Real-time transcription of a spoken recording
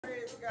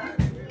God,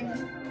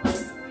 everybody.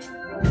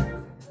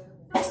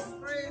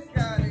 Praise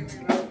God,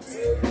 everybody.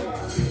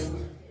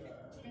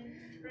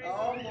 I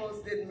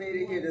almost didn't make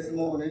it here this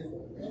morning,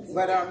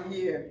 but I'm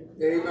here.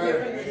 Giving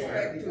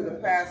respect to the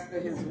pastor,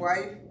 his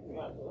wife,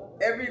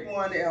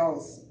 everyone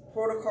else.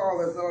 Protocol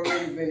has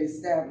already been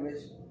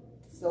established.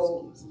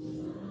 So,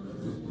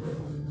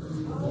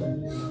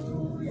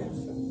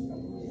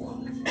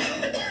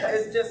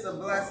 it's just a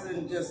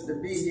blessing just to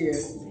be here.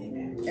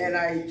 And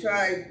I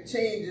tried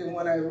changing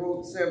what I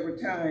wrote several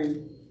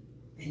times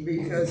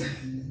because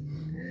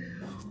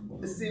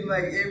it seemed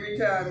like every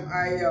time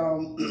I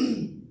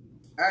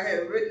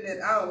had written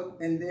it out,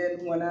 and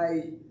then when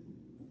I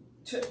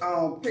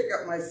pick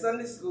up my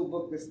Sunday school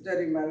book to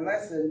study my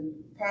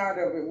lesson, part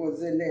of it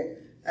was in there.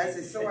 I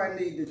said, so I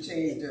need to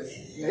change this.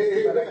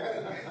 But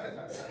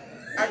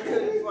I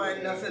couldn't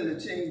find nothing to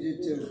change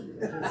it to.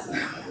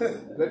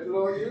 Let the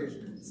Lord use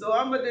you. So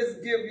I'm going to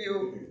just give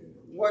you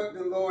what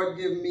the Lord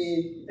gave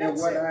me and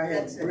what I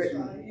had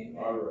written.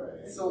 All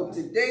right. So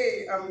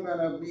today I'm going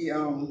to be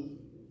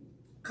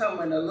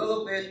coming a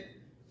little bit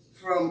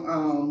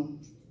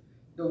from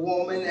the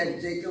woman at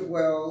Jacob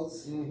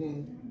Wells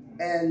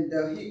and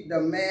the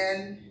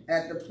man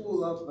at the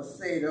pool of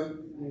Bethesda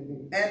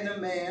and the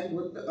man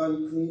with the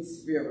unclean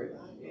spirit.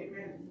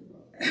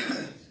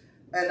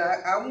 And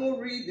I won't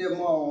read them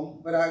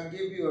all, but I'll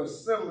give you a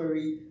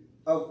summary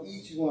of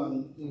each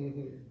one.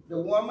 The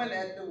woman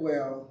at the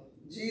well.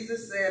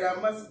 Jesus said, I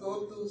must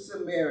go through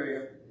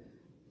Samaria.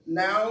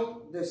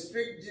 Now the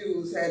strict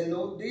Jews had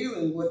no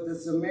dealing with the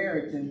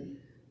Samaritan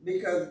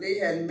because they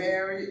had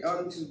married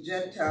unto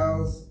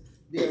Gentiles,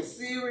 the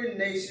Assyrian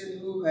nation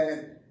who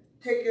had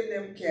taken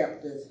them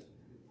captives.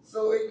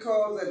 So it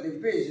caused a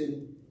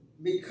division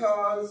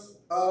because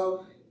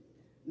of,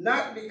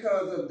 not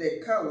because of their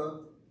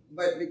color,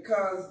 but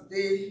because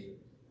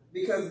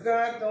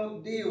God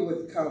don't deal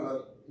with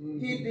color.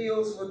 He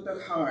deals with the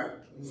heart.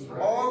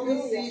 All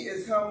we see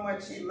is how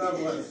much he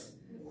loves us.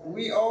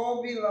 We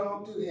all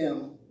belong to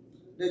him.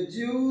 The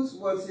Jews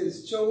was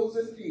his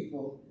chosen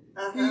people.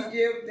 He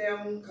gave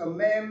them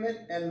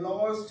commandments and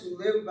laws to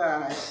live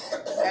by,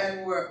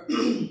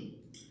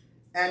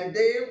 and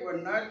they were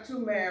not to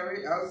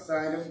marry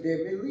outside of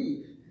their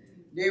belief.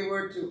 They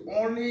were to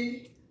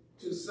only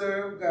to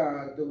serve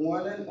God, the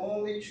one and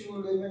only true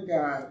living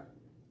God.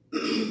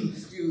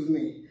 Excuse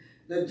me.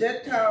 The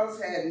Gentiles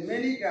had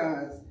many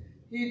gods.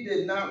 He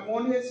did not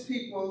want his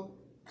people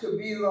to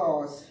be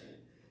lost.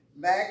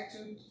 Back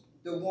to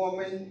the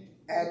woman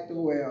at the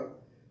well.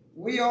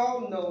 We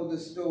all know the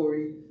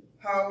story,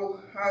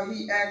 how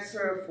he asked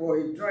her for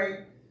a drink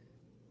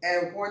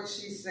and what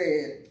she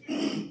said.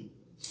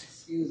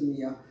 Excuse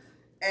me, y'all.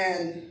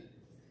 And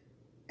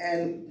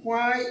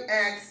why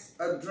ask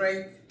a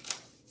drink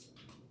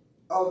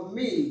of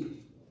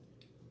me,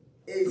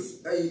 a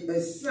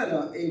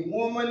sinner, a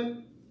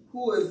woman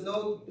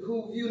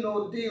who you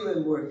know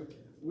dealing with?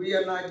 We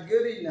are not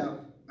good enough.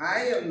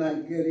 I am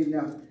not good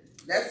enough.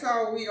 That's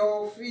how we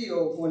all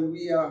feel when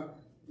we are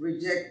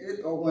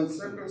rejected or when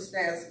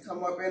circumstances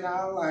come up in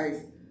our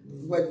life.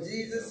 But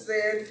Jesus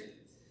said,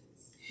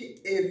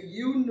 if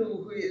you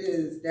knew who it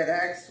is that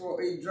asks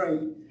for a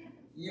drink,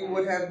 you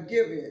would have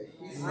given it.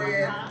 He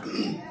said,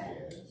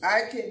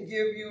 I can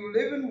give you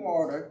living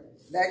water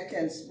that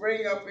can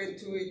spring up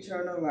into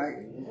eternal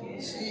life.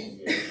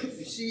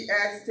 She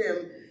asked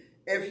him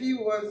if he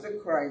was the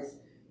Christ.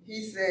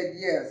 He said,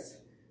 yes.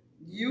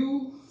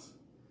 You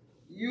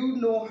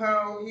know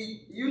how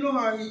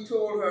he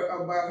told her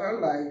about her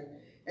life,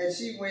 and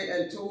she went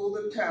and told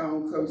the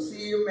town, come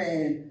see a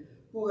man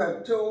who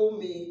have told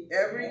me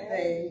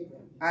everything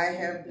I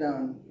have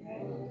done.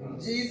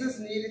 Jesus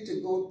needed to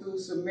go through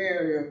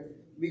Samaria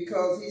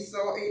because he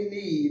saw a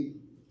need,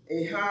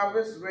 a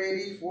harvest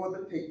ready for the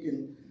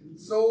picking,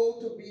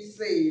 soul to be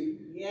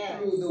saved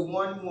through the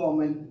one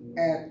woman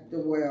at the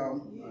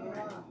well.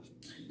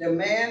 The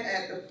man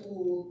at the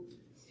pool,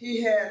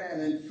 he had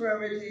an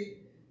infirmity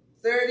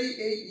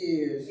 38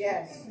 years.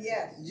 Yes.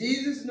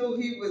 Jesus knew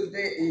he was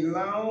there a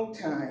long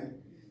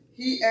time.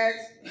 He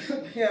asked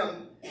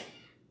him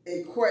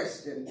a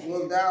question,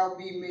 will thou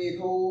be made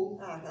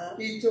whole?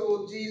 He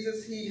told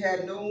Jesus he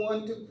had no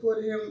one to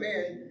put him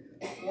in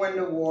when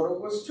the water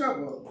was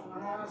troubled.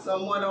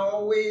 Someone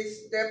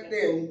always stepped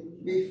in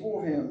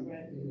before him.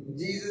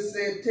 Jesus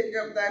said, take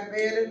up thy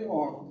bed and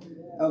walk.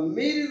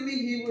 Immediately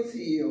he was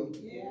healed.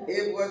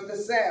 It was the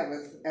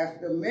Sabbath.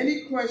 After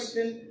many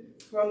questions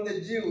from the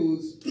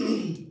Jews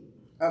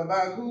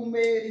about who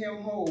made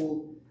him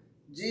whole,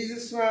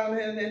 Jesus found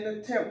him in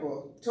the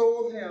temple,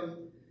 told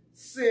him,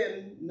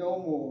 sin no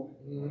more.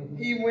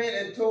 He went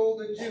and told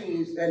the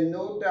Jews, and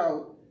no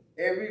doubt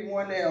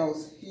everyone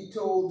else, he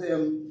told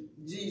them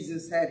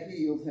Jesus had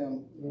healed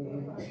him.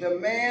 The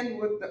man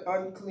with the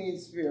unclean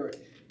spirit,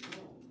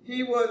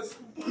 he was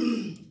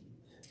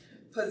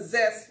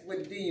possessed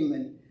with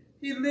demons.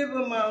 He lived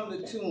among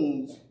the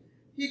tombs.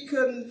 He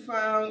couldn't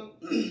find,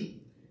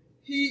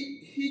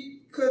 you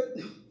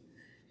could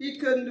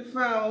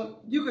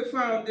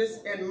find this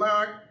in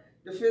Mark,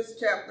 the 5th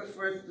chapter,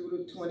 1st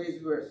through the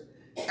 20th verse.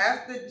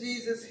 After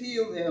Jesus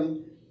healed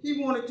him,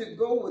 he wanted to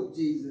go with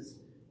Jesus.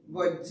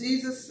 But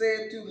Jesus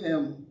said to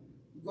him,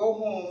 "Go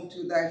home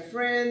to thy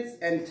friends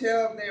and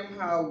tell them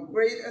how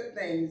greater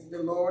things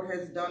the Lord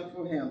has done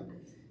for him."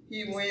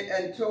 He went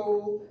and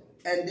told,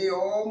 and they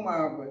all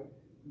marveled.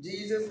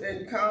 Jesus'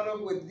 encounter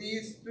with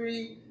these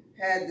three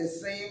had the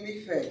same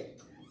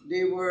effect.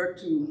 They were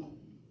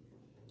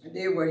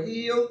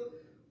healed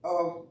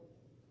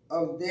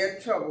of their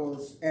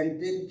troubles and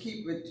didn't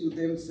keep it to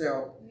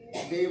themselves.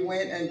 They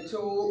went and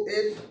told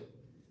it.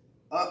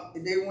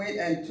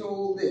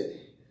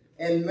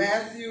 In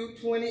Matthew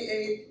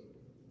 28,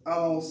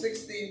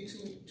 16 to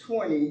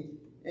 20,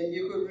 and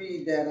you could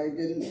read that. I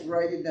didn't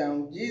write it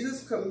down.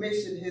 Jesus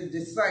commissioned his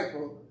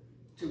disciple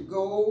to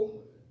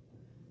go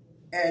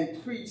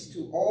and preach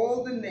to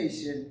all the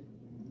nation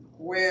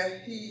where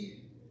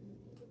he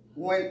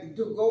went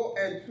to go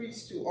and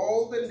preach to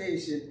all the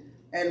nation.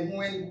 And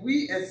when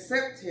we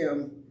accept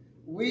him,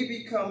 we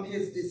become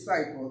his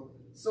disciple.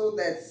 So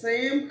that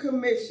same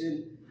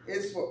commission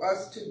is for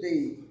us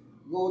today.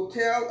 Go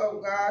tell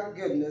of God's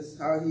goodness,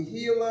 how he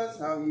healed us,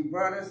 how he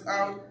brought us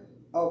out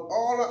of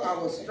all of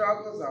our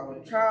struggles, our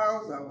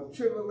trials, our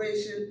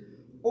tribulation,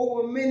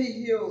 over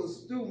many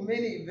hills, through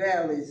many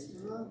valleys.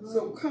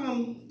 So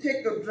come,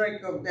 take a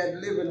drink of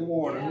that living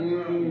water.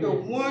 The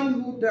one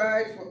who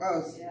died for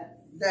us,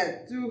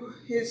 that through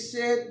his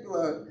shed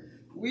blood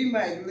we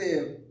might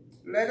live.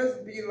 Let us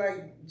be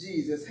like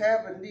Jesus,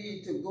 have a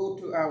need to go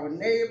to our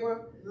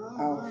neighbor,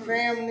 our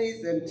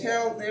families, and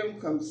tell them,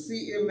 come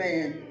see a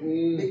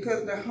man.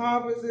 Because the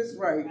harvest is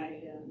ripe,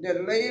 the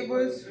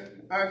labors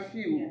are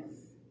few.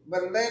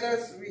 But let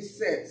us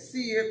reset,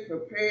 see it,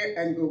 prepare,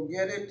 and go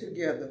get it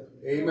together.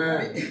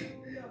 Amen.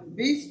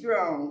 Be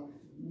strong.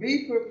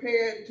 Be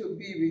prepared to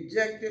be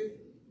rejected,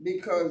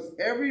 because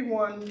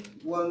everyone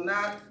will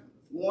not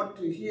want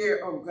to hear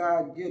of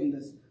God's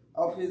goodness,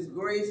 of his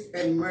grace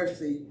and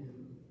mercy.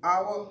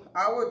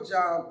 Our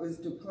job is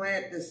to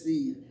plant the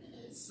seed.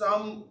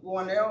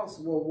 Someone else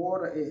will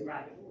water it.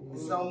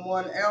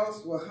 Someone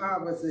else will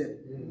harvest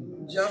it.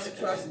 Just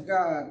trust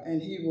God and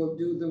he will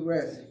do the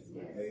rest.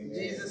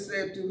 Jesus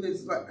said to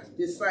his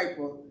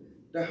disciple,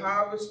 the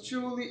harvest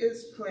truly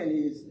is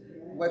plenty,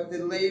 but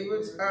the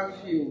labors are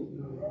few.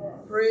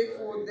 Pray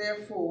for,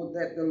 therefore,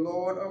 that the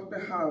Lord of the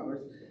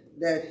harvest,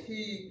 that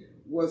he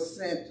will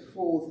send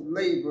forth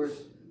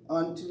laborers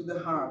unto the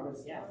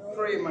harvest.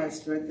 Pray my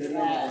strength in the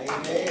Lord.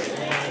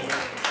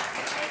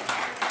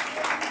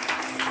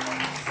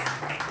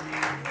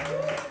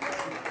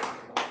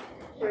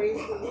 Praise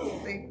the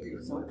Lord. Thank you.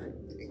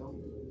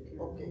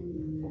 Okay.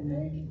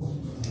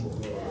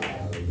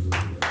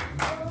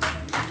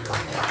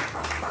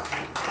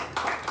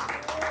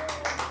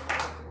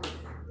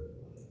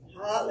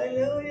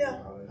 Hallelujah.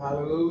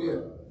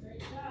 Hallelujah.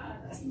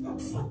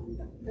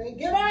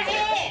 Give our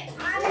hand.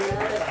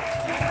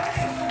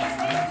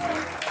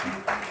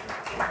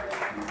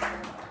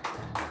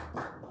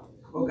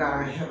 Oh God,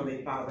 our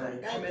Heavenly Father, I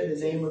come in the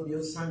name of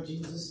your Son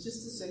Jesus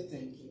just to say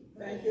thank you.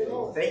 Thank you,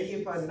 Lord. Thank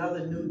you for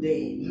another new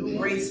day, new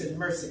grace and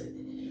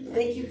mercy.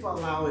 Thank you for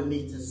allowing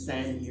me to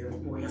stand here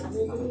for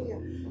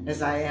you,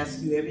 as I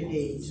ask you every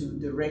day to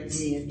direct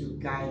me and to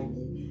guide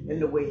me in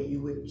the way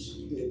you would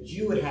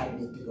have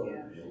me to go,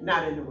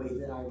 not in the way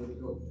that I would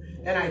go.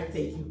 And I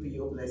thank you for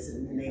your blessing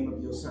in the name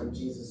of your Son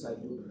Jesus. I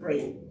do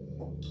pray.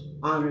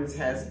 Honors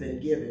has been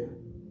given,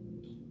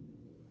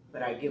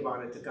 but I give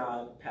honor to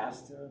God,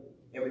 Pastor,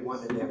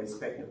 everyone in their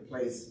respective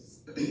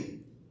places.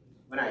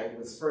 When I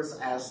was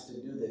first asked to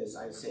do this,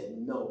 I said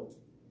no.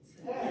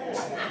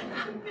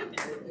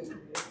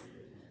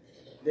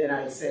 Then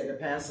I said to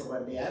Pastor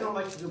one day, I don't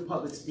like to do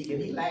public speaking.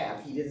 He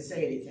laughed. He didn't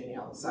say anything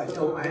else. I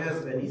told my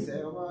husband, he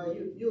said, well,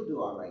 you'll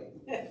do all right.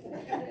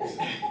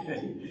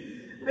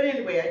 But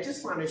anyway, I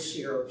just want to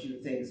share a few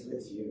things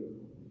with you.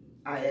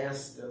 I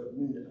asked the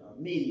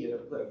media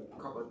to put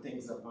a couple of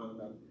things up on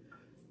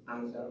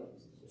the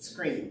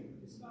screen.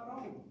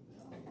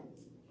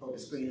 Oh, the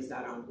screen is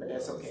not on, but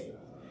that's okay.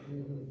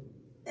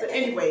 But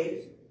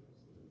anyway,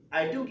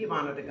 I do give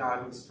honor to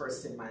God who's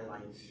first in my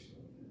life.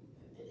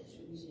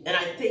 And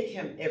I thank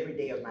him every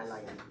day of my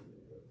life,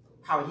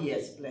 how he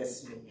has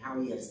blessed me, how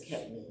he has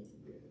kept me,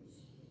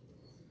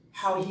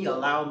 how he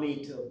allowed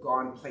me to have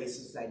gone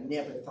places I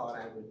never thought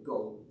I would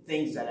go,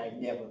 things that I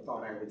never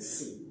thought I would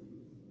see.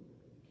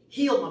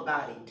 Healed my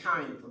body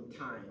time from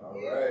time.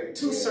 Right.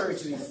 2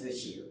 surgeries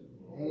this year.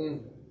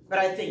 But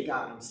I thank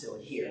God I'm still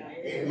here.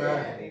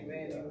 Amen.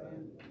 Amen.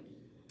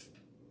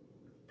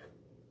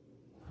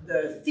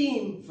 The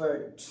theme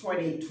for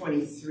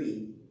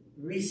 2023,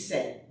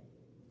 reset,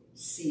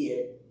 see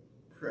it,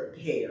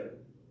 prepare,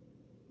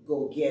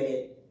 go get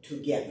it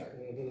together,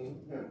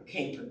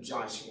 came from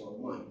Joshua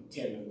 1,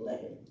 10 and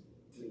 11,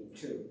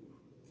 3:2.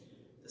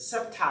 The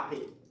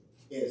subtopic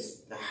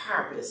is the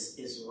harvest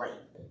is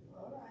ripe.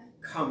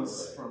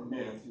 Comes from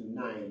Matthew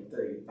 9,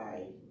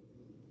 35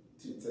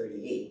 to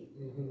 38.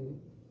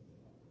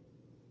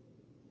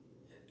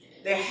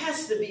 There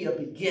has to be a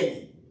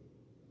beginning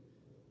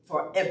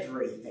for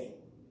everything.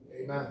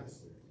 Amen.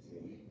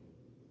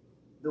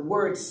 The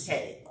word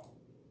said it.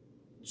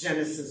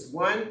 Genesis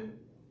 1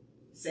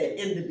 said,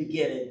 in the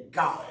beginning,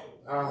 God.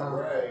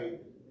 Right.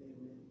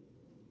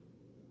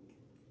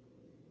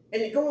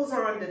 And it goes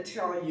on to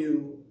tell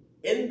you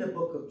in the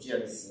book of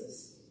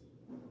Genesis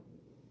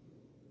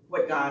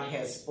what God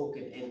has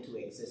spoken into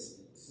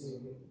existence.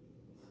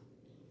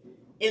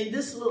 In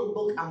this little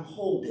book I'm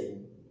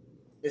holding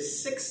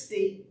is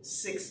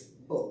 66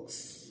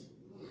 books,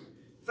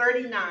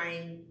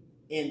 39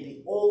 in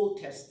the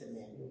Old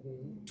Testament,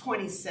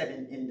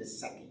 27 in the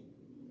Second,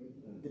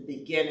 the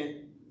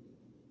beginning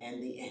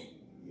and the end.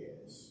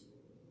 Yes.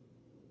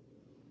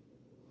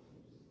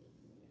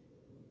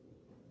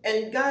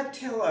 And God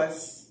tell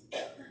us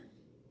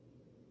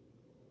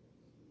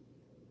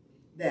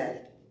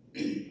that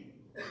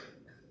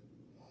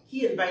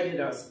he invited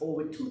us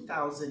over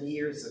 2,000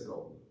 years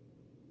ago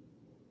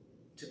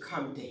to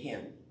come to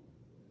him,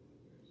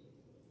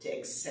 to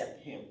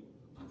accept him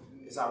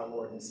as our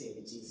Lord and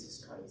Savior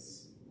Jesus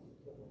Christ.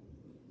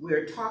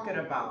 We're talking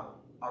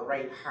about a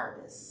ripe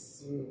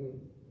harvest.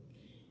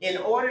 In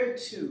order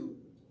to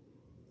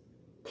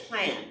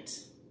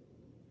plant,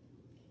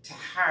 to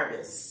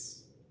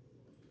harvest,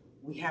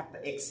 we have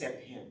to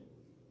accept him.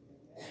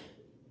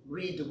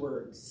 Read the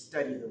word,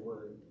 study the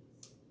word.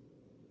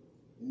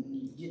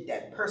 Get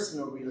that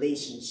personal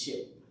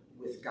relationship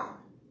with God.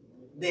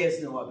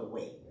 There's no other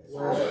way.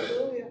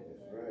 Hallelujah.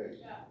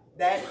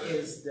 That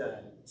is the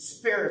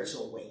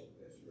spiritual way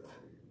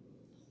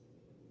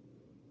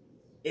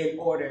in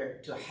order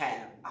to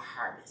have a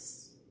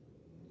harvest.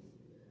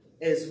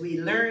 As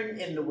we learn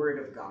in the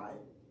Word of God,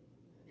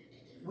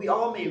 we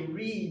all may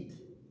read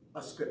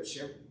a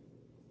scripture,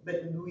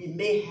 but we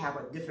may have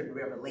a different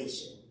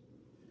revelation.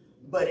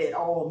 But it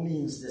all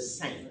means the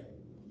same.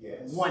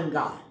 Yes. One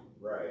God.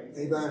 Right.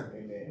 Amen.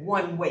 Amen.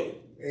 One way.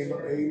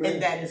 Amen.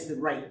 And that is the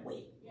right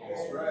way.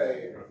 That's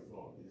right.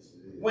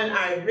 When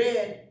I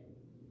read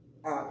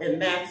in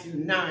Matthew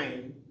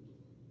 9,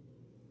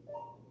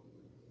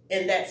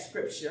 in that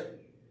scripture,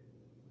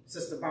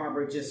 Sister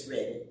Barbara just read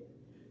it,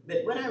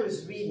 but when I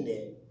was reading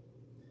it,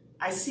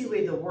 I see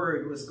where the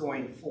word was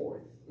going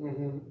forth.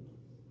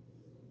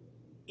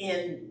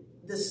 And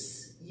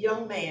this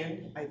young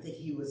man, I think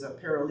he was a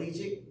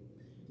paralytic,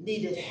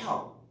 needed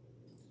help.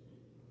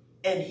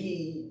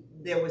 And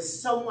there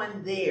was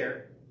someone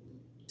there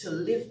to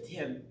lift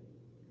him,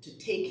 to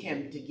take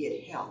him to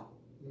get help.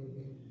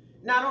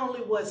 Not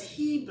only was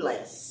he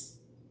blessed,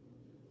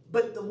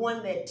 but the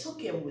one that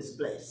took him was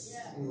blessed.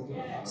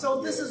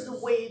 So this is the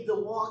way the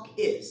walk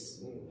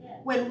is.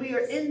 When we are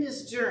in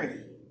this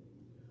journey,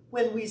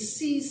 when we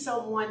see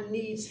someone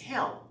needs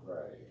help,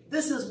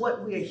 this is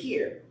what we're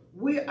here.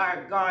 We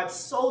are God's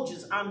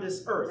soldiers on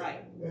this earth,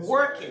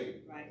 working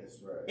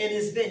in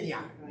his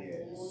vineyard.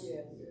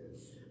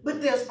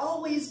 But there's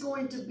always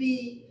going to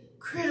be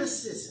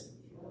criticism.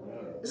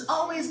 There's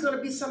always going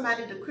to be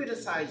somebody to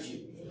criticize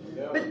you.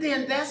 But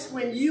then that's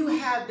when you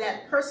have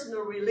that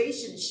personal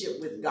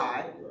relationship with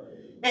God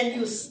and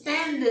you're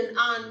standing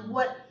on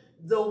what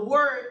the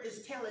word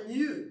is telling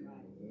you.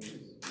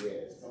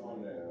 Yes, come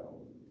on now.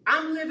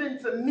 I'm living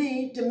for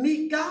me to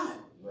meet God,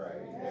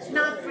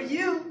 not for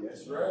you.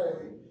 That's right.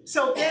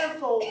 So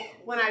therefore,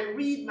 when I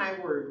read my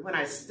word, when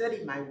I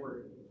study my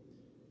word,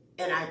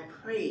 and I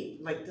pray,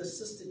 like the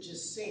sister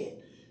just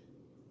said,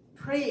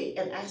 pray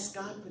and ask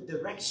God for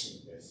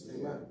direction. That's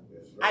right.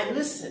 I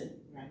listen.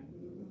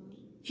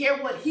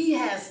 Hear what he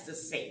has to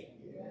say.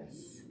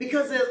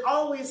 Because there's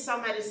always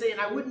somebody saying,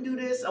 I wouldn't do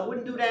this, I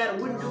wouldn't do that, I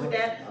wouldn't do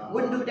that, I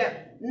wouldn't do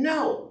that.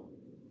 No.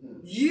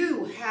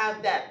 You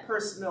have that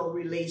personal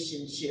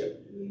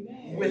relationship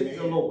with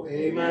the Lord.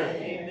 Amen.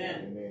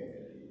 Amen.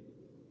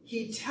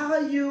 He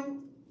tell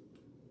you,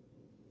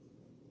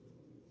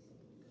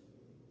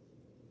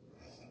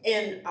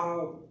 and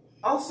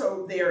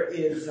also there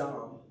is,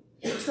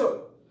 it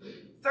took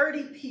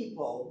 30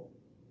 people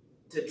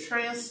to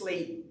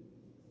translate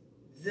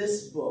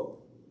this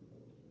book,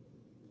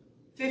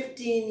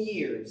 15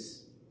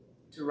 years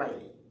to write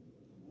it.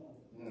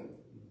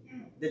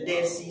 The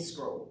Dead Sea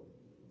Scroll.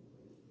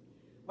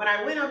 When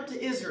I went up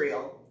to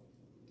Israel,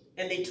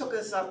 and they took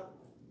us up,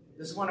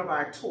 this is one of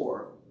our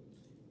tour,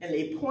 and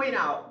they point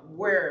out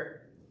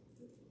where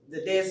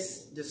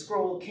the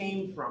scroll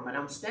came from, and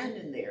I'm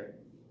standing there,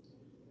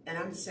 and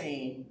I'm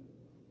saying,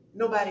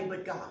 nobody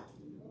but God.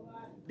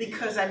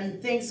 Because, I mean,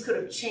 things could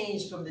have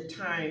changed from the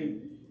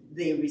time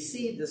they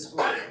received the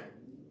scroll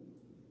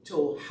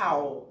to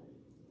how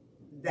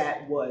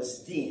that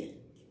was then,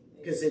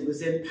 because it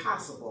was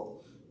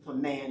impossible for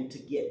man to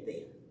get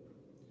there.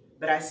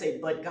 But I say,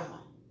 but God.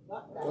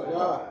 But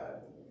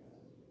God.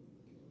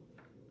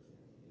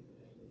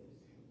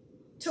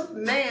 Took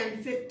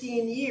man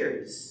 15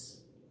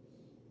 years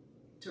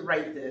to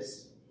write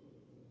this.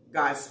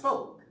 God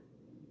spoke.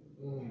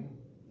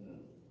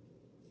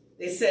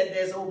 They said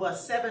there's over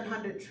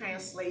 700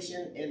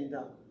 translations in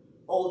the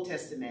Old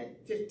Testament,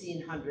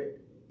 1,500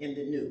 in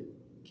the New.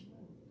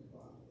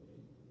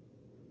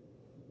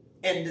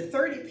 And the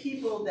 30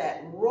 people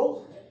that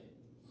wrote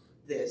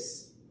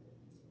this,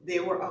 they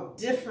were of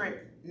different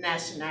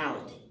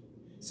nationality.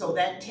 So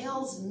that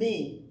tells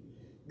me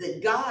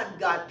that God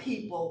got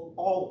people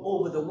all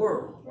over the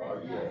world.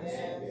 Oh, yes.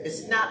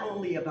 It's not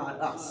only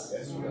about us.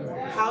 That's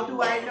right. How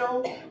do I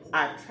know?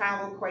 I've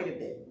traveled quite a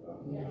bit.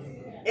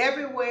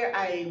 Everywhere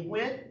I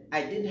went,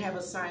 I didn't have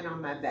a sign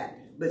on my back,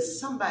 but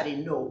somebody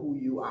know who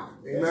you are.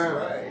 That's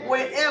right.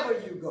 Wherever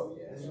you go.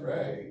 That's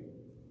right.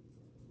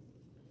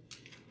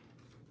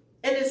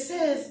 And it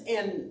says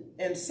in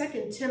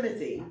 2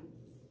 Timothy,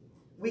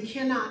 we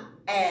cannot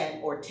add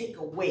or take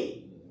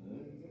away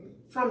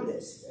from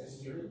this.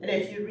 That's true. And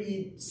if you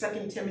read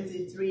 2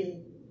 Timothy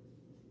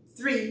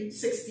 3,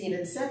 16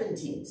 and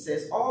 17, it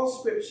says, all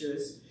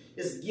scriptures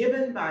is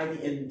given by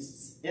the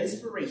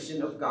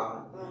inspiration of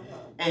God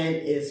and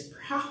is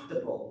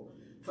profitable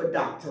for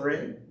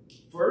doctrine,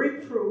 for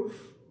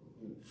reproof,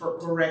 for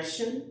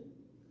correction,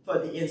 for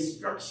the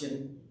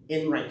instruction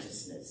in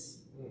righteousness,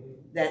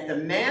 that the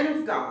man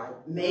of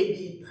God may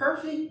be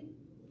perfect,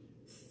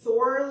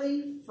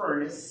 thoroughly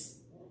furnished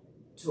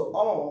to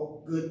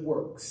all good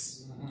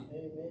works.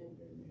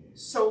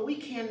 So we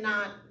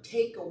cannot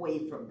take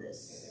away from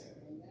this.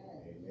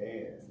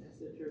 Amen.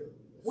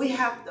 We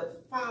have to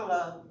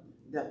follow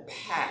the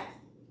path,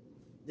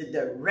 the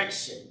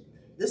direction.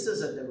 This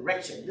is a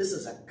direction. This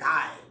is a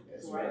guide.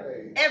 That's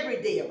right.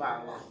 Every day of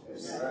our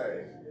lives. That's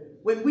right.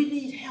 When we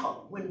need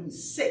help, when we're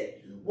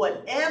sick,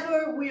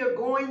 whatever we are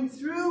going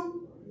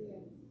through,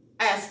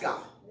 ask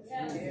God.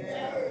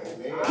 Amen.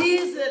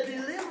 He's a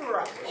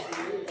deliverer.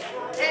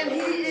 And he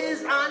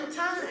is on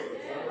time.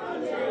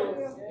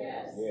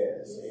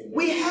 Yes.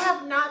 We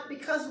have not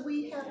because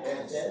we have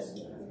asked.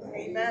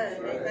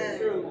 Amen.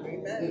 Amen.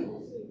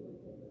 Amen.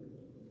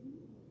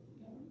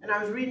 And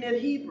I was reading in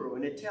Hebrew,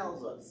 and it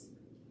tells us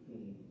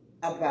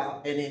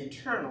about an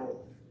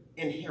internal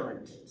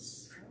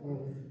inheritance.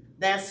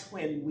 That's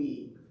when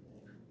we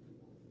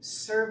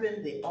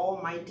serving the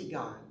Almighty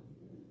God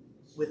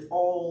with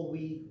all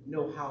we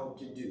know how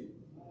to do.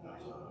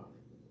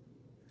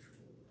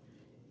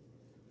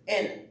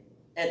 And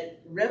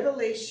at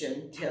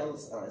Revelation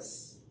tells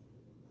us,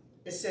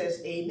 it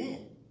says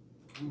amen.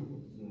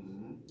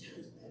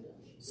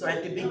 So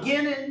at the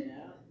beginning,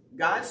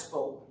 God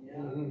spoke.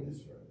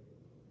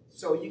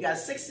 So you got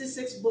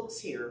 66 books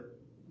here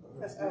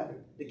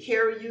to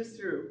carry you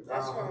through.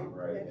 That's right.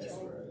 Right. That's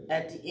right.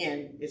 At the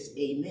end, it's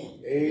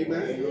amen.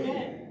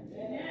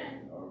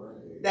 Amen. All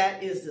right.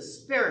 That is the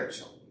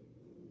spiritual.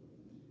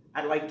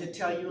 I'd like to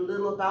tell you a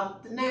little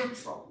about the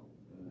natural.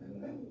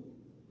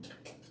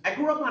 I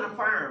grew up on a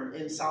farm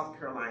in South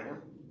Carolina,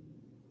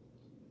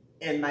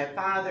 and my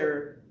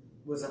father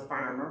was a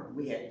farmer.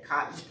 We had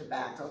cotton,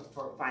 tobacco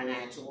for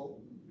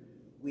financial.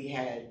 We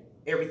had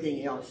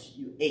everything else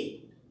you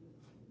ate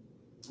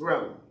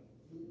grown.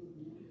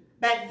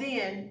 Back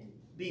then,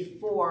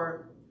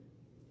 before,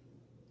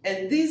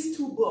 and these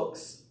two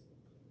books,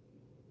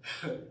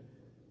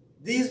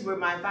 these were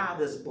my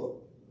father's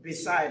book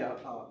beside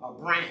a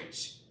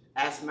branch.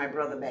 Ask my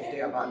brother back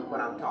there about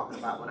what I'm talking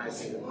about when I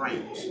say the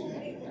branch.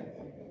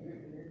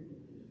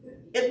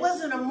 It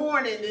wasn't a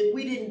morning that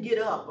we didn't get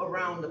up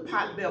around the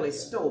potbelly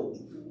stove.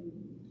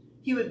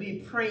 He would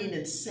be praying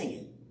and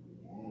singing.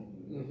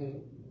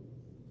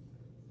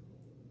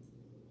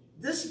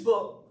 This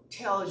book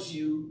tells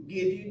you,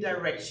 give you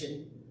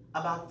direction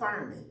about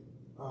farming.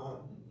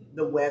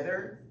 The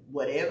weather,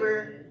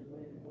 whatever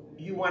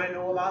you want to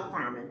know about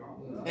farming.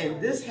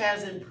 And this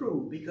has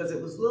improved because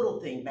it was little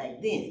thing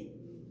back then.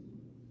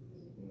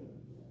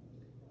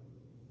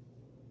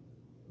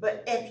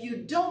 But if you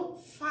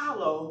don't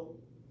follow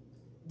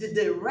the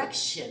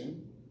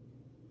direction,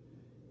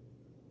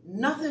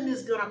 nothing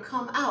is going to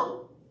come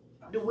out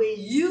the way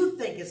you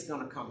think it's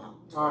going to come out.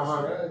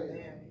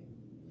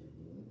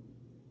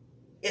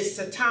 It's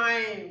a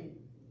time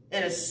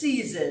and a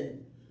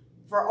season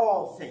for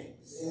all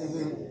things.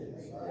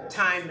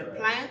 Time to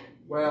plant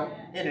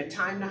and a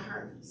time to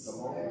harvest.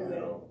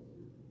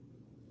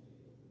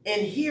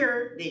 And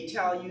here they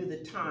tell you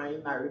the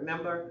time. I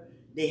remember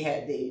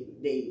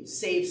they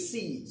save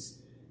seeds.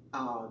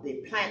 They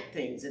plant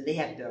things and they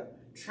had to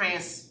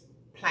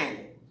transplant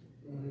it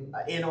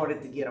in order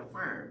to get a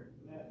farm.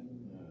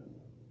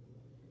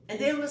 And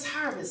then it was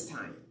harvest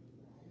time.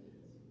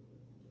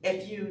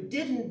 If you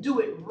didn't do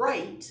it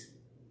right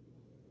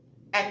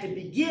at the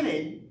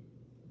beginning,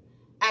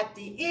 at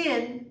the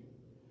end,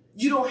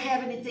 you don't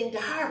have anything to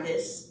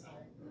harvest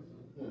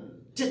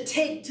to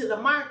take to the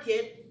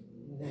market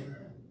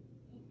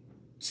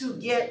to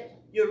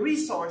get your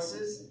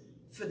resources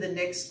for the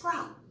next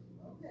crop.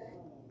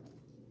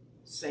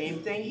 Same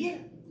thing here.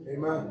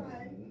 Amen.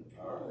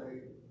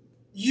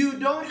 You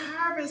don't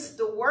harvest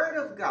the word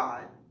of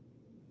God,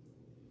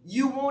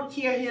 you won't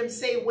hear him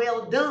say,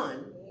 well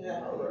done,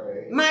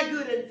 my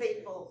good and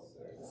faithful.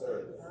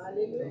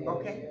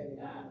 Okay?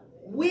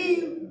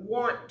 We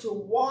want to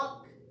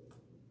walk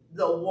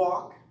the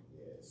walk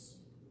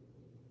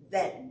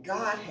that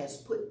God has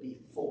put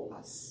before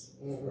us.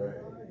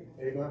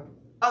 Amen.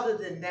 Other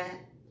than that,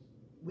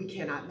 we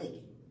cannot make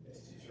it.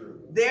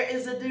 There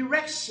is a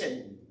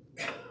direction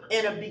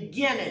and a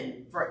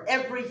beginning for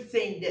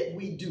everything that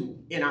we do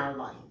in our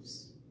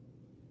lives.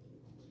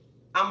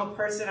 I'm a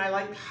person, I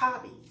like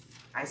hobbies.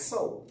 I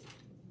sold.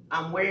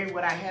 I'm wearing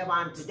what I have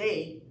on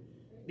today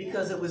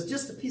because it was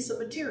just a piece of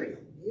material.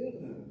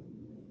 Amen.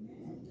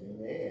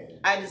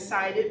 I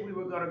decided we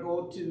were going to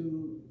go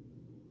to,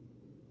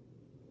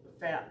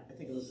 I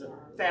think it was a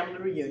family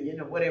reunion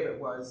or whatever it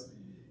was,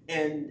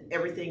 and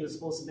everything was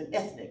supposed to be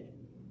ethnic.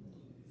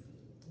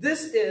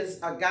 This is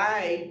a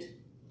guide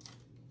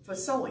for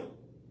sewing.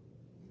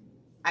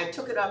 I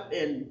took it up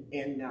in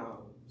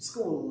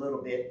school a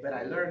little bit, but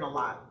I learned a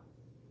lot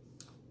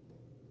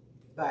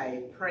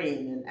by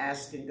praying and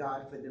asking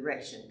God for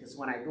direction. Because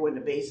when I go in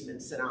the basement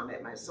and sit down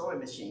at my sewing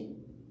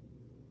machine,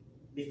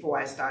 before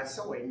I start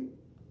sewing,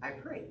 I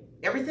pray.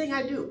 Everything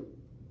I do.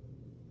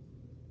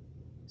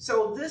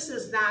 So this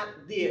is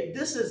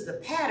the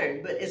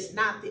pattern, but it's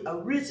not the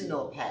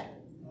original pattern.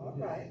 All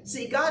right.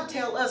 See, God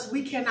tells us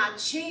we cannot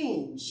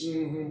change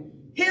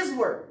His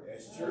word.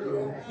 That's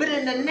true. But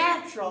in the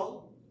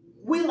natural,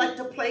 we like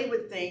to play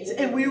with things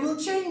and we will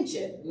change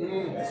it.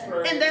 That's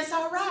right. And that's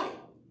all right.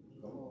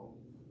 Come on.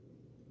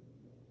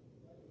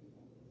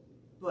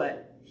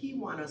 But He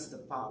wants us to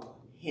follow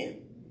Him.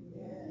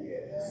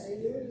 Yes.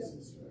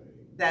 Yes.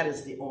 That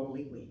is the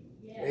only way,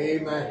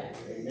 Amen.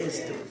 is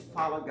to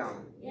follow God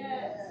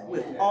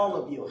with all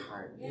of your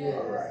heart,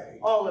 Right.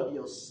 all of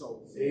your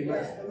soul.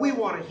 Amen. We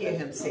want to hear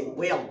Him say,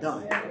 well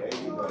done. There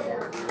you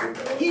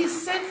go. He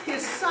sent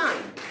His Son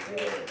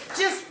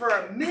just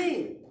for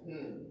me,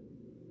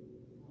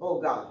 oh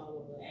God,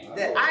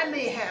 that I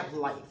may have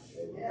life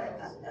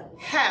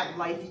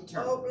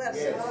eternal. Oh, bless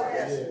him. Oh,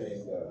 bless him.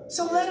 Yes.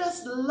 So let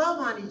us love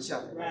on each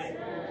other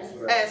That's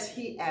right. as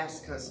He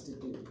asked us to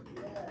do.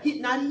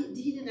 He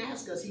didn't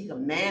ask us, He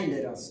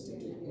commanded us to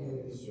do.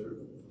 That's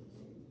true.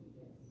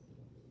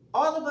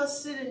 All of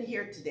us sitting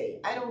here today,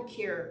 I don't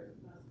care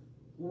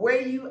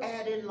where you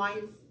at in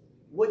life,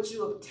 what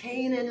you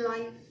obtain in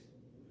life,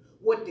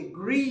 what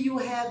degree you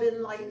have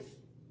in life,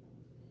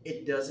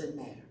 it doesn't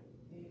matter.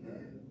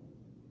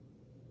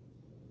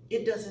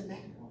 It doesn't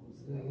matter.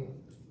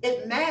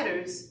 It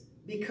matters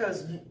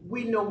because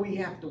we know we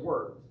have to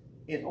work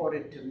in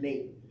order to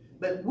make,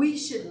 but we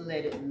shouldn't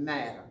let it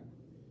matter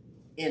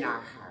in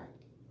our heart.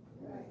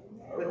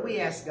 When we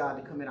ask God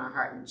to come in our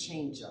heart and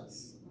change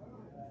us,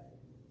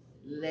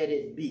 let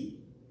it be.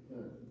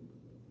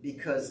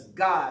 Because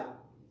God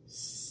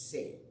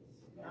said.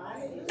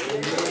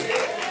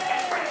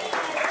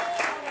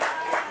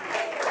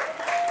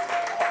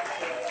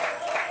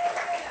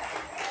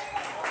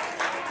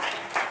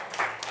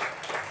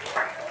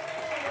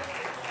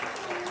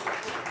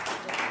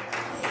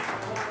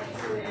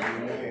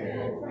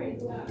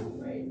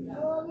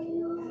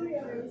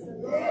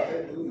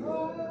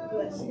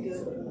 Bless you.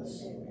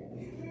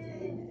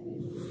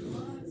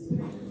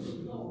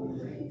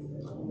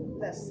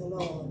 Bless the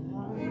Lord.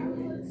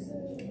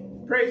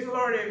 Praise the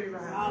Lord,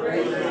 everybody.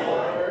 Praise the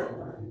Lord.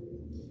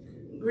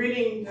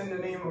 Greetings in the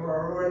name of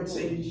our Lord and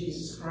Savior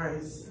Jesus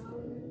Christ.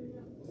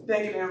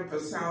 Thanking Him for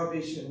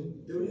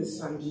salvation through His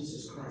Son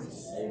Jesus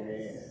Christ.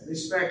 Amen.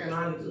 Respect and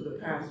honor to the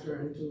pastor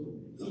and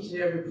to each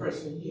and every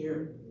person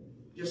here.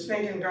 Just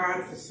thanking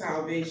God for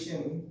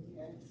salvation.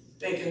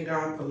 Thanking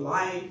God for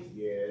life.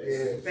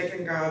 Yes.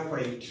 Thanking God for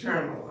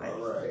eternal life.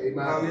 All right.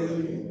 Amen.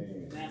 Hallelujah.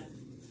 Amen.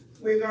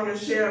 We're going to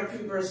share a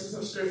few verses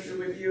of scripture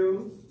with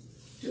you.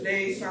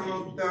 Today, some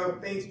of the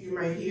things you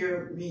may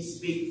hear me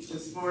speak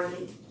this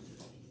morning,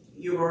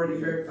 you've already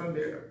heard from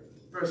the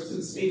first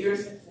two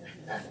speakers.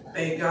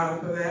 Thank God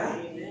for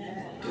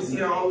that. Because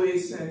He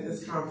always sends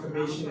His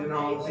confirmation in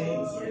all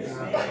things.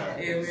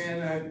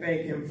 Amen. I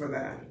thank Him for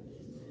that.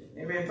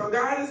 Amen. For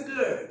God is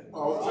good.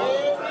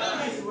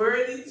 He's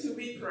worthy to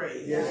be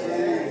praised. Yes,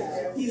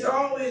 it is. He's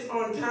always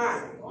on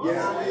time.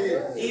 Yes, it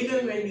is.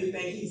 Even when you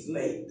think He's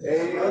late.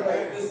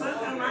 Amen. But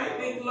sometimes I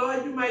think,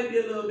 Lord, you might be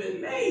a little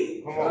bit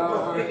late.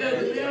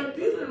 Because the way I'm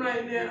feeling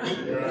right now,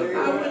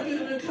 I want you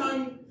to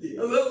come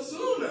a little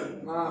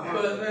sooner.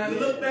 But when I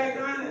look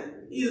back on it,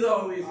 He's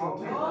always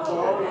on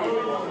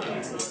time.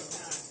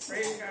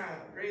 Praise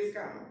God. Praise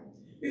God.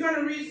 We're going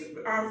to read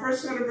our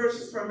first set of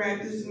verses from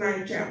Matthew's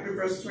 9th chapter,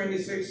 verse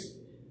 36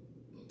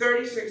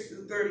 to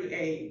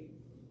 38.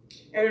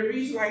 And it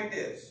reads like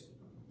this.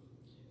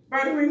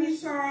 But when He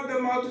saw the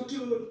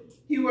multitude,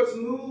 He was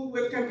moved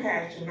with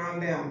compassion on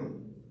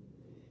them.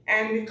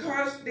 And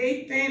because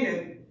they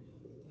fainted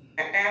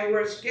and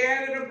were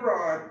scattered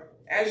abroad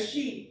as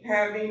sheep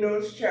having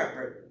no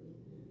shepherd,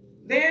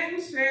 then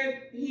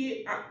said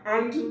He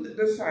unto the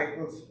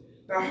disciples,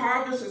 the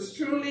harvest is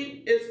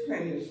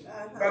plenteous,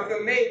 but the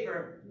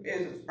labor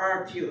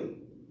are few.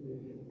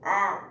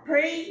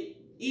 Pray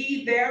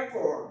ye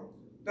therefore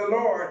the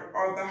Lord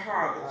of the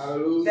harvest,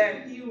 Hallelujah.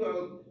 that He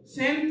will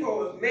send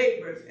forth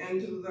laborers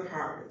into the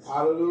harvest.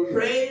 Hallelujah.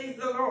 Praise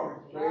the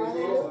Lord. Praise the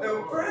Lord.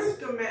 The first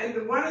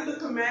command, one of the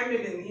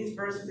commandments in these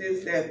verses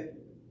is that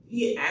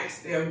He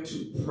asked them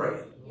to pray.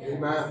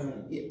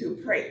 Amen. To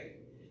pray.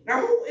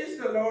 Now, who is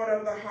the Lord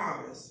of the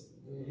harvest?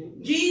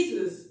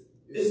 Jesus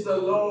is the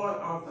Lord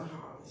of the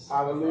harvest. harvest.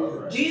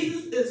 Hallelujah.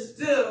 Jesus is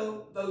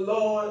still the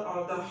Lord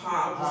of the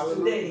harvest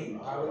today.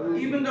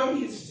 Hallelujah. Even though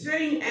he's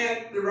sitting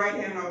at the right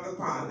hand of the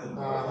Father,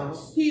 Uh-huh.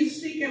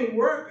 he's seeking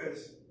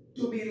workers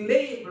to be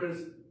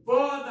laborers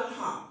for the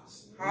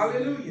harvest.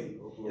 Hallelujah.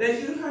 And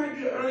as you heard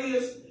your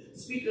earlier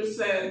speaker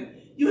said,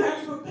 you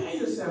have to prepare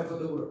yourself for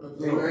the work of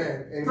God.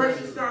 Amen.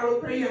 First you start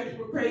with prayer, you have to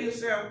prepare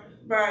yourself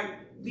by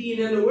being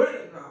in the Word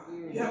of God.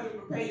 You have to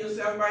prepare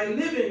yourself by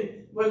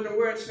living what the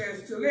Word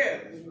says to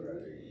live.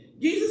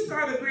 Jesus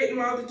saw the great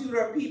multitude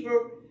of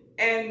people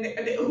and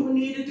who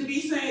needed to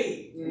be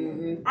saved.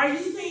 Mm-hmm. Are you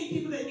seeing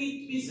people that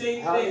need to be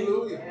saved today?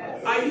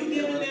 Hallelujah. Are you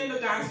giving them the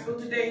gospel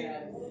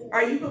today?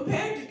 Are you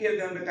prepared to give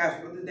them the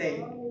gospel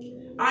today?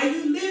 Are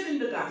you living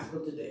the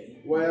gospel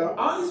today? Well,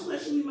 All these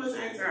questions we must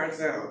ask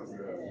ourselves.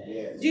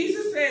 Yes.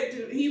 Jesus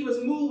said he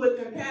was moved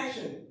with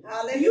compassion.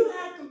 Do you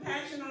have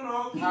compassion on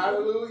all people?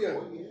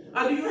 hallelujah.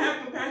 Or do you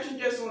have compassion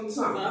just on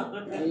some?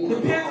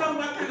 Depends on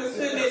what kind of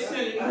sin they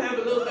sin. You have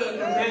a little bit of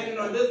compassion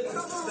on this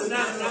one, but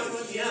not on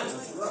the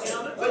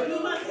other. But you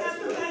must have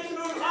compassion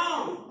on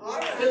all.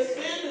 The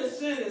sin is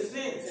sin is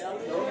sin.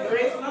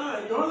 Praise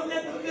God. Don't look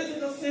at the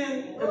physical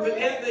sin and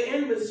forget the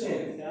inward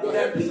sin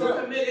that people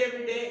commit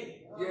every day.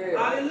 Yeah.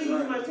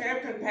 Hallelujah. You must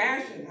have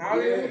compassion.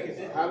 Hallelujah.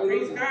 Yes. Hallelujah.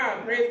 Praise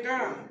God. Praise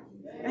God.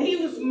 And he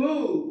was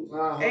moved.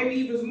 And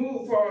he was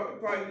moved for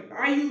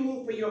are you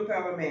moved for your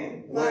fellow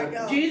man? My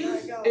God,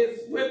 Jesus my God. is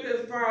with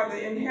his Father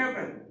in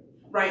heaven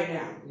right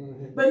now.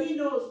 Mm-hmm. But he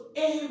knows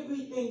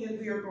everything that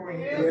we are going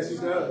through. Yes, he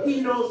does.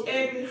 He knows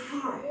every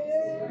heart.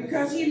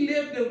 Because he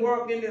lived and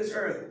walked in this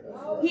earth.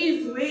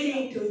 He's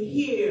waiting to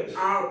hear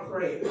our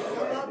prayer.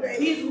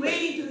 He's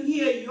waiting to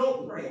hear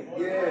your prayer.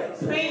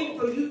 Yes. Praying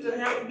for you to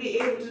help be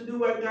able to do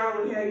what God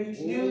would have you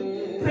to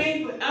do.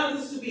 Praying for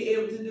others to be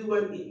able to do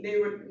what they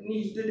would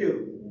need to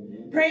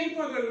do. Praying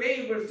for the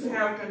laborers to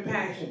have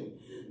compassion.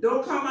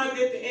 Don't come out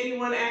there to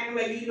anyone acting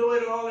like you know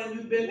it all and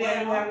you've been there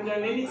and haven't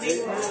done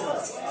anything wrong.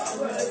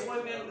 You just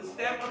want them to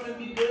step up and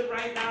be good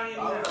right now in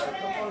now.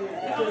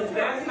 Because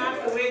that's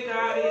not the way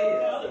God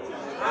is.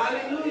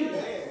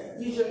 Hallelujah.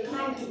 You should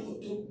come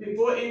to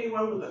before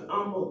anyone with an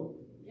humble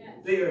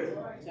spirit.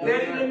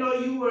 Let them know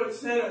you were a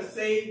sinner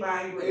saved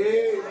by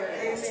grace.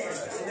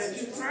 Amen. And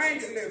that you're trying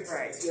to live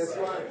right. That's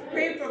right.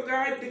 Pray for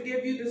God to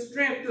give you the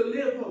strength to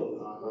live holy.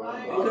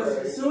 Because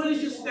as soon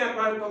as you step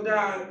out for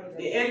God,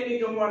 the enemy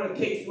can want to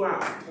take you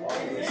out.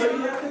 So you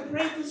have to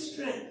pray for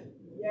strength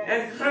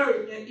and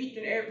courage in each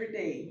and every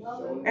day.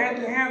 And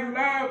to have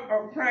love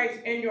of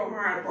Christ in your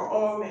heart for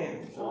all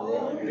men.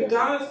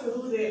 Regardless of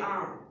who they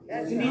are.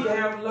 You need to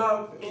have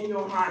love in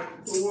your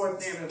heart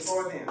towards them and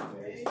for them.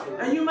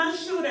 And you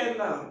must show that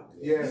love.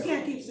 Yes. You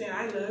can't keep saying,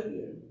 I love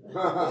you.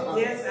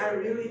 Yes, I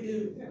really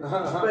do.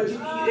 But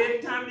every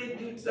time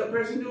a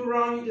person do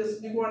wrong, you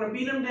want to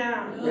beat them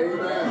down. Amen. You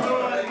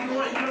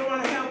don't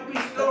want to help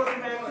restore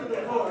them back to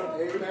the Lord.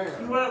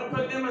 Amen. You want to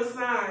put them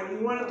aside. You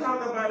want to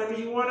talk about them.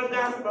 You want to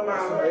gossip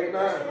about them.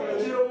 Amen.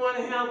 But you don't want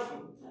to help them.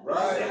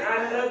 Right. Say,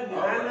 I love you.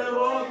 I love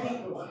all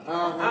people.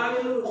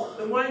 Hallelujah.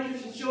 The one you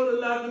should show the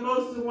love the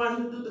most is the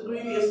one who do the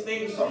grievous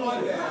things to you.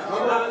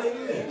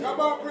 Hallelujah. Come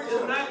on, preacher.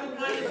 It's not the one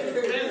that does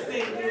the best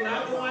thing to you,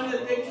 not the one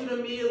that takes you the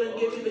meal and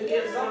gives you the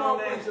gifts and all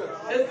that.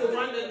 It's the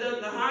one that does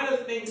the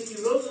hardest things to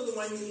you. Those are the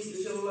ones you need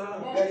to show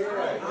love.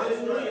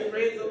 Hallelujah.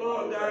 Praise the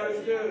Lord. God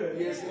is good.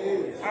 Yes, he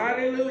is.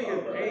 Hallelujah.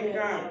 Praise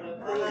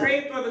God.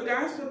 Pray for the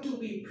gospel to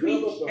be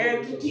preached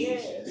and to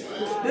teach.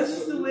 This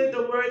is the way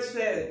the word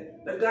said.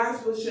 The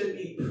gospel should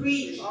be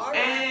preached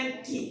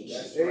and teach.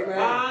 Amen.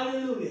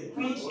 Hallelujah.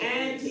 Preach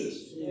and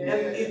teach.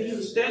 And if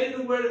you study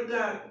the word of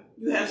God,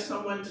 you have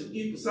someone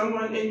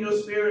in your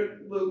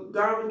spirit.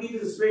 God will give you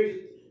the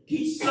spirit to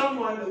teach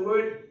someone the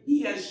word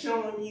he has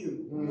shown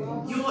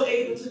you. You were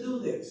able to do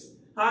this.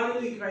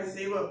 Hallelujah. Christ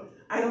say, well,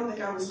 I don't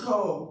think I was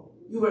called.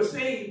 You were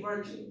saved,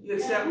 weren't you? You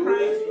accept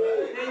Christ.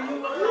 Then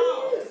you were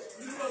called.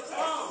 You were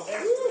called.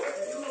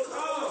 You were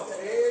called.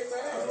 Amen.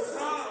 You were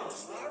called.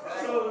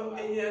 So,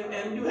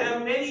 and you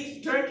have many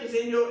churches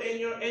in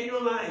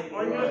your life,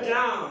 on your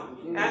job,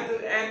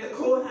 at the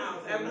courthouse,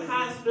 at the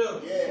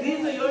hospital.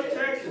 These are your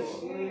churches.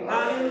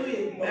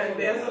 Hallelujah. And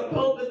there's a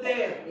pulpit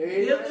there.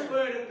 Give the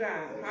word of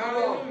God.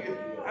 Hallelujah.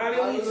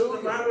 Hallelujah. So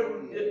the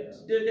Bible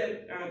did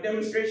that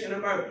demonstration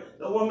about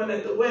the woman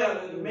at the well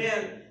and the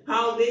man,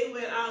 how they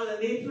went out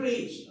and they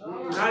preached.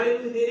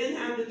 Hallelujah. They didn't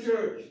have the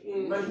church.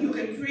 But you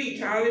can preach.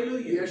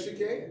 Hallelujah. Yes, you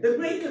can. The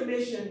Great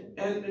Commission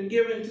has been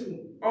given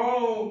to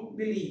all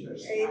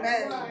believers.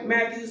 Amen.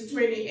 Matthew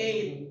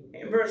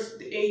 28, verse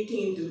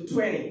 18 to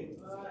 20.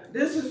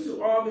 This is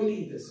to all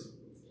believers.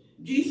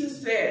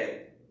 Jesus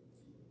said,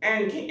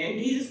 and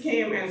Jesus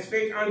came and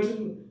spake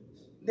unto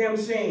them,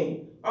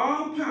 saying,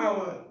 all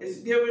power is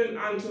given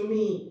unto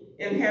me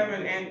in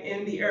heaven and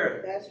in the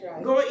earth. That's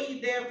right. Go ye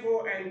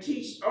therefore and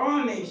teach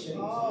all nations,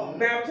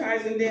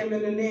 baptizing them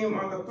in the name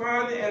of the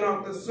Father and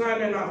of the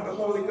Son and of the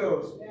Holy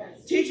Ghost,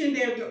 teaching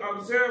them to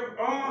observe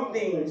all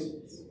things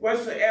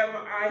whatsoever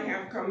I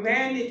have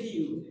commanded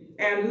you.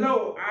 And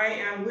lo, I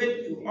am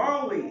with you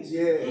always,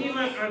 even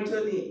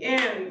unto the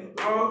end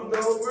of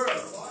the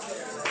world.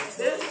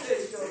 This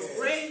is the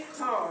great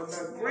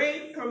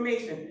great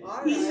commission.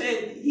 All He right.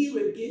 said he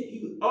would give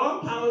you all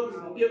power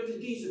to give to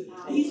Jesus.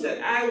 And he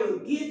said, I will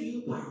give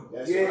you power.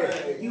 That's Yeah.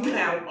 right. You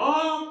have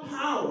all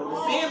power,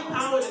 the same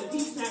power that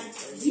Jesus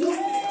has. You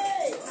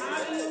have.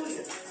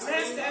 Hallelujah.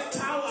 Let that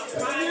power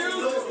apply to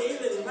your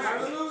daily life.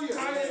 Hallelujah.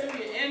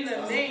 Hallelujah. In the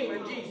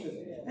name of Jesus.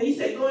 And he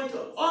said, go into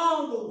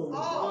all the world.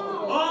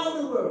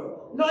 All the world.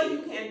 No,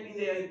 you can't be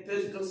there in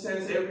physical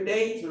sense every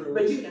day,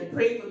 but you can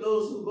pray for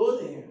those who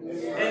go there.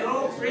 And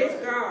oh,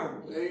 praise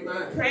God.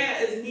 Amen. Prayer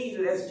is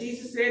needed. As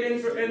Jesus said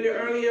in the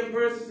earlier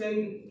verses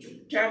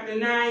in chapter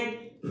 9,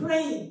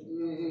 pray.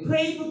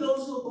 Pray for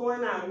those who are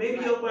going out.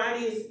 Maybe your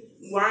body is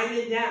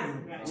winding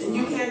down and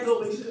you can't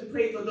go, but you can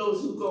pray for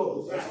those who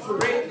go.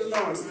 Praise the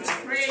Lord. You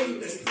can pray, you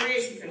can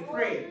pray, you can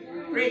pray.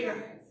 Praise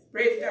God.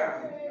 Praise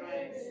God.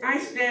 I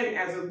stand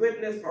as a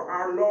witness for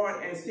our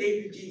Lord and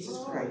Savior Jesus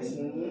Christ.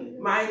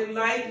 My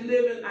life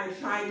living, I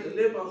try to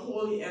live a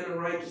holy and a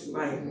righteous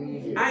life.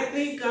 I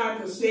thank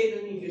God for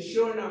saving me, because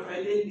sure enough,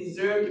 I didn't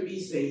deserve to be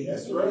saved.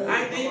 That's right.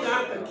 I thank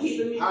God for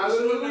keeping me, because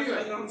sure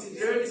enough, I don't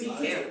deserve to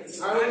be kept.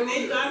 I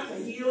thank God for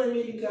healing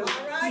me, because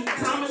He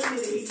promised me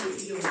that He would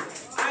heal me.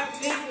 I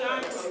thank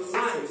God for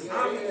life.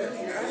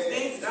 Hallelujah. I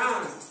thank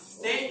God.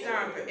 Thank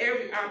God for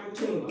every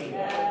opportunity.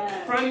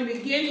 From the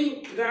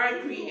beginning,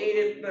 God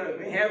created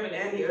the heaven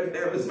and the earth.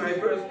 That was my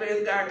first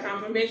praise God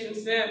confirmation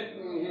said.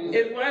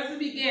 It was the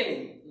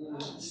beginning.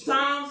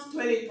 Psalms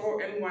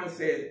 24:1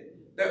 said,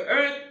 the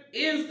earth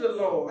is the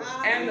Lord,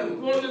 and the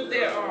fullness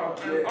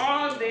thereof, and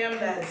all them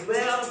that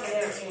dwell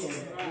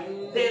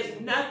therein.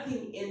 There's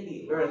nothing in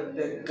the earth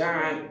that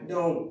God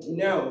don't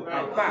know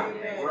about.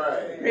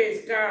 Right.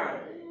 Praise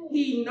God.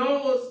 He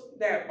knows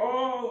that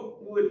all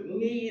would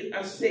need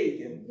a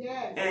Savior.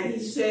 And he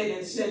said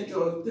in St.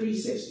 John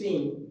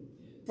 3:16,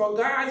 for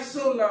God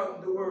so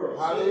loved the world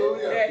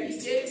Hallelujah. that he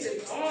gave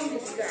his only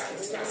begotten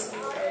Son,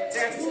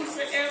 that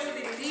whosoever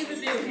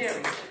believeth in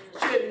him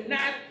should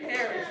not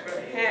perish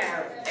but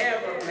have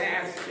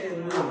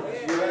everlasting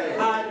life.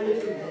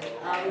 Hallelujah.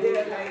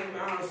 Hallelujah.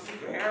 Like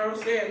Super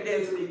Harrell said,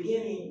 there's a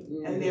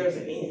beginning and there's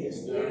an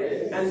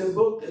end. And the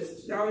book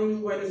is telling you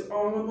what it's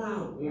all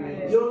about.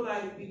 Your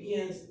life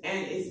begins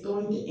and it's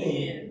going to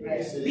end.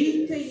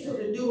 Be faithful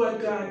to do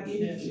what God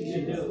gives you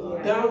to do.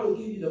 God will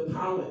give you the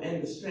power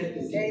and the strength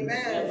to do it.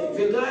 Amen.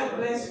 May God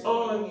bless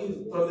all of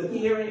you for the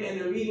hearing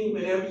and the reading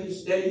whenever you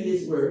study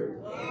His Word.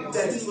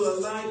 That He will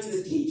allow you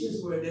to teach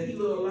His Word. That He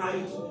will allow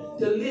you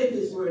to live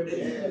His Word. That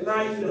He will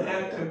allow you to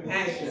have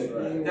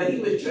compassion. That He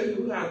will show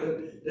you how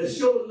to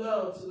show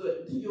love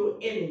to your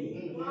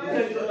enemy.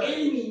 Because your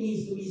enemy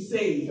needs to be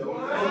saved.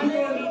 And you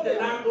don't need to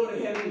not go to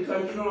heaven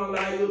because you don't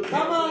allow your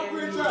Come on,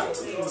 preacher.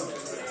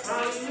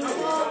 Hallelujah.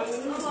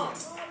 Come on.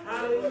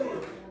 Hallelujah.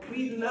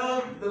 We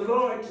love the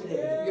Lord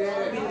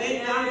today. We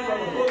thank God for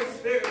the Holy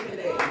Spirit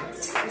today. We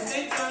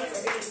thank God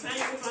for being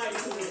sanctified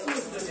to the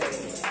truth today.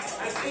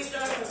 I thank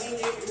God for being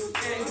able to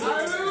stand here.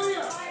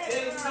 Hallelujah.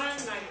 There's none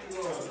like the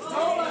Lord.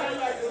 Nobody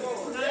like the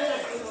Lord. None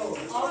like the Lord.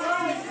 All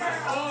right. He's my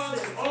all in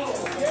all.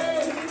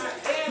 Yes. He's my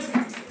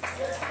everything.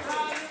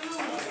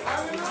 Hallelujah.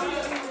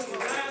 Hallelujah.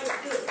 God is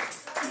good.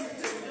 He's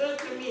been good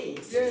to me.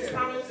 Yes. He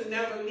promised to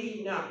never leave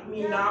me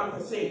nor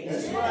forsake me.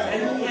 That's right.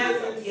 And He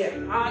hasn't yet.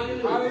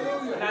 Hallelujah.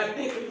 Hallelujah. And I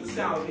thank Him for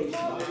salvation.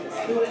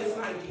 Through His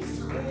Son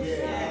Jesus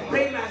Christ.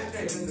 Pray my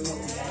strength in the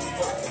Lord.